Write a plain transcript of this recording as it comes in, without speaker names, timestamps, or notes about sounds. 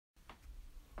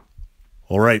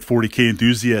All right, 40K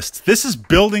enthusiasts, this is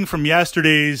building from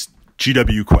yesterday's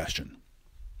GW question.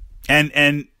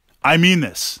 And I mean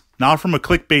this, not from a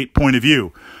clickbait point of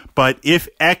view, but if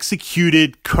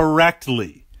executed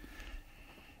correctly,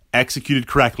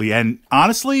 and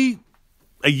honestly,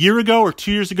 a year ago or 2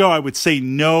 years ago, I would say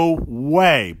no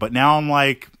way. But now I'm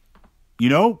like,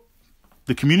 the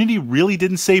community really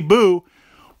didn't say boo.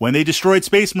 When they destroyed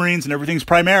Space Marines and everything's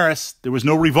Primaris, there was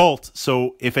no revolt.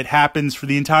 So if it happens for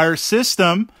the entire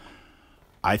system,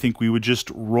 I think we would just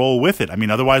roll with it. I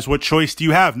mean, otherwise, what choice do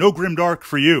you have? No Grimdark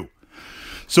for you.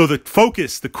 So the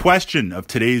focus, the question of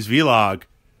today's vlog,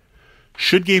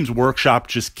 should Games Workshop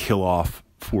just kill off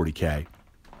 40K?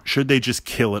 Should they just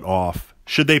kill it off?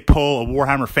 Should they pull a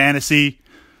Warhammer Fantasy,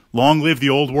 long live the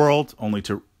old world, only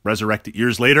to resurrect it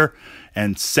years later,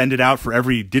 and send it out for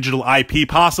every digital IP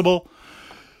possible?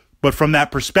 But from that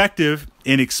perspective,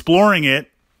 in exploring it,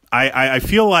 I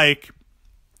feel like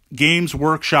Games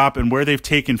Workshop and where they've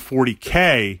taken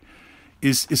 40K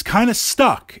is kind of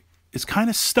stuck. It's kind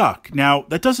of stuck. Now,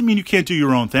 that doesn't mean you can't do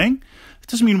your own thing. It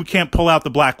doesn't mean we can't pull out the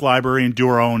Black Library and do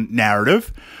our own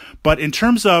narrative. But in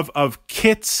terms of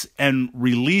kits and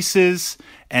releases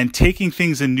and taking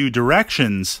things in new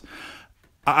directions,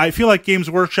 I feel like Games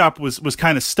Workshop was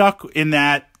kind of stuck in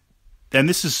that, and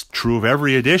this is true of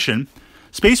every edition.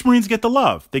 Space Marines get the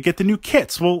love. They get the new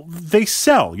kits. Well, they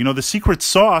sell. The secret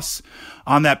sauce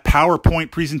on that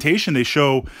PowerPoint presentation they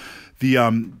show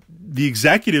the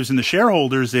executives and the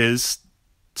shareholders is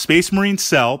Space Marines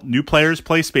sell, new players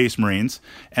play Space Marines,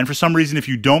 and for some reason, if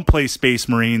you don't play Space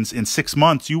Marines in 6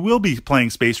 months, you will be playing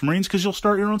Space Marines because you'll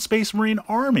start your own Space Marine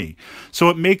army. So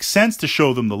it makes sense to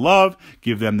show them the love,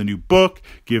 give them the new book,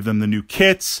 give them the new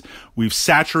kits. We've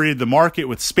saturated the market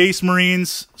with Space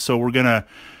Marines, so we're going to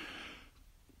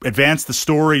advance the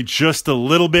story just a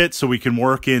little bit so we can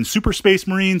work in Super Space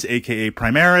Marines, aka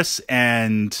Primaris,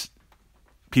 and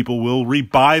people will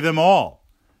rebuy them all.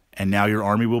 And now your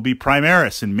army will be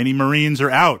Primaris, and Mini Marines are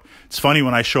out. It's funny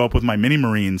when I show up with my Mini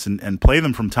Marines and play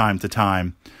them from time to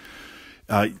time,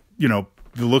 the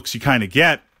looks you kind of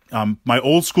get. My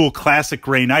old school classic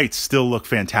Grey Knights still look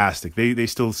fantastic. They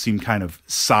still seem kind of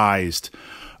sized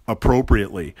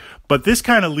appropriately. But this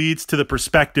kind of leads to the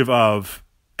perspective of,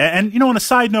 and on a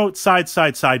side note,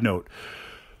 side note,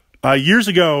 years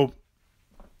ago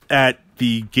at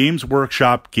the Games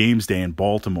Workshop Games Day in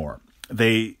Baltimore,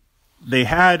 they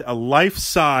had a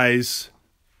life-size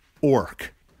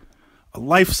orc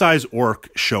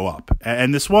show up.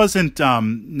 And this wasn't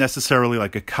necessarily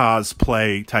like a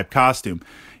cosplay type costume.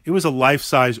 It was a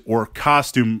life-size orc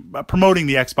costume promoting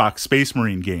the Xbox Space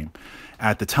Marine game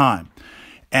at the time.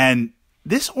 And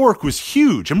this orc was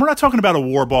huge. And we're not talking about a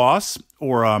war boss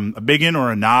or a biggin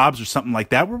or a knobs or something like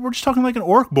that. We're just talking like an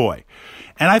orc boy.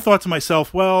 And I thought to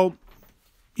myself, well,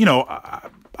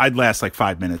 I'd last like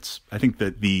 5 minutes. I think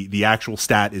that the actual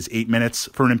stat is 8 minutes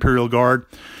for an Imperial Guard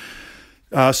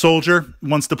soldier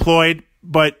once deployed.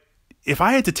 But if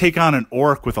I had to take on an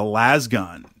orc with a las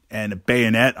gun and a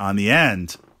bayonet on the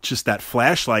end, just that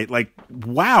flashlight, like,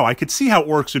 wow, I could see how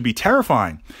orcs would be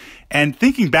terrifying. And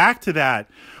thinking back to that,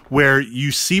 where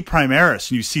you see Primaris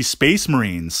and you see Space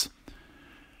Marines,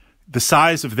 the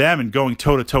size of them and going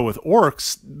toe-to-toe with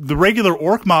orcs, the regular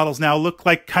orc models now look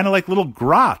like kind of like little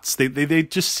grots. They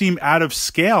just seem out of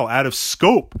scale, out of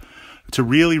scope to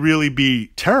really, really be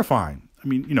terrifying. I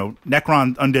mean,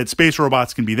 Necron undead space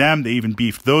robots can be them. They even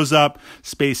beefed those up.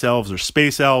 Space elves are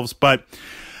space elves. But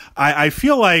I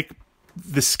feel like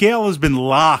the scale has been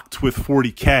locked with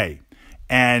 40K.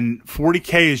 And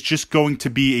 40K is just going to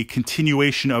be a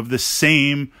continuation of the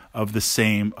same.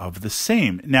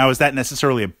 Now, is that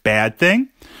necessarily a bad thing?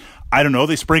 I don't know.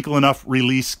 They sprinkle enough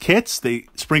release kits. They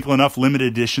sprinkle enough limited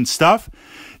edition stuff.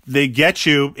 They get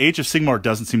you, Age of Sigmar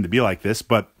doesn't seem to be like this,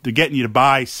 but they're getting you to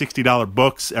buy $60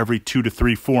 books every 2 to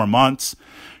 3, 4 months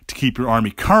to keep your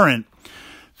army current.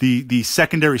 The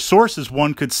secondary sources,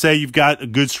 one could say you've got a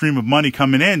good stream of money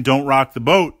coming in. Don't rock the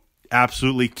boat.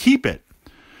 Absolutely keep it.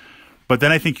 But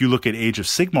then I think you look at Age of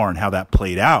Sigmar and how that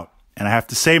played out. And I have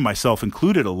to say, myself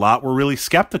included, a lot were really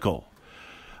skeptical.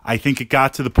 I think it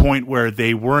got to the point where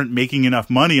they weren't making enough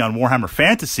money on Warhammer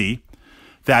Fantasy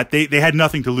that they had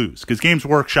nothing to lose. Because Games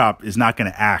Workshop is not going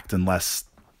to act unless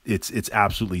it's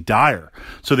absolutely dire.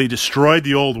 So they destroyed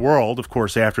the old world, of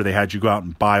course, after they had you go out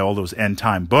and buy all those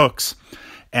end-time books.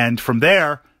 And from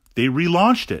there, they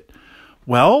relaunched it.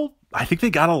 Well, I think they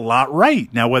got a lot right.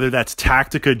 Now, whether that's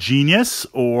Tactica genius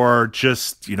or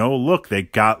just, look, they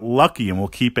got lucky, and we'll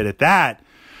keep it at that.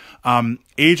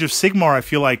 Age of Sigmar, I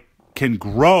feel like, can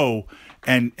grow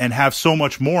and have so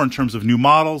much more in terms of new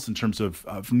models, in terms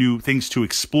of new things to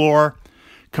explore.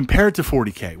 compared to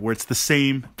 40K, where it's the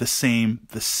same. That's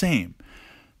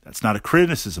not a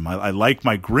criticism. I like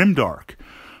my grimdark,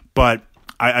 but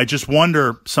I just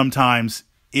wonder sometimes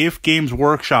if Games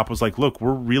Workshop was like, look,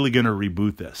 we're really going to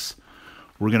reboot this.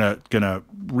 We're gonna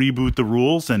reboot the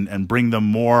rules and bring them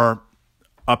more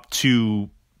up to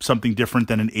something different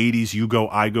than an 80s you go,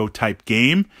 I go type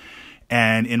game.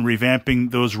 And in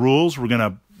revamping those rules, we're going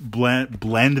to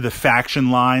blend the faction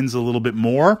lines a little bit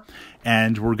more.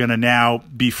 And we're going to now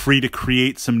be free to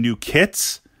create some new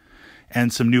kits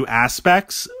and some new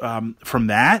aspects from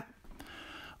that.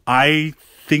 I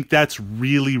think that's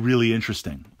really, really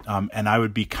interesting. And I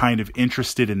would be kind of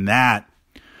interested in that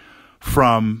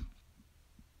from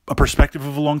a perspective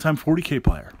of a longtime 40K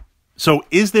player. So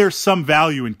is there some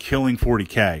value in killing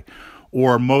 40K?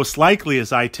 Or most likely,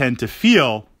 as I tend to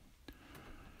feel,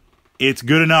 it's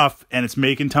good enough and it's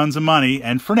making tons of money.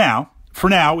 And for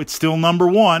now, it's still number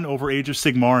one over Age of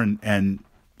Sigmar and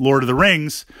Lord of the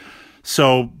Rings.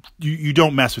 So you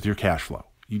don't mess with your cash flow.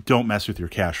 You don't mess with your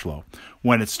cash flow.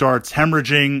 When it starts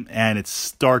hemorrhaging and it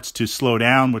starts to slow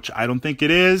down, which I don't think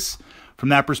it is, from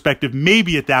that perspective,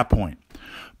 maybe at that point.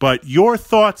 But your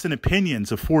thoughts and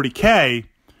opinions of 40K,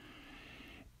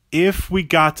 if we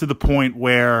got to the point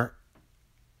where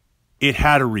it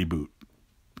had a reboot,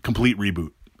 complete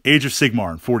reboot, Age of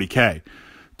Sigmar and 40K,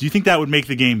 do you think that would make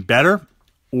the game better?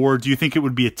 Or do you think it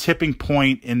would be a tipping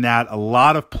point in that a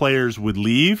lot of players would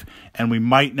leave and we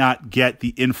might not get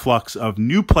the influx of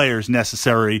new players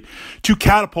necessary to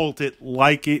catapult it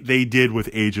like they did with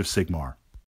Age of Sigmar?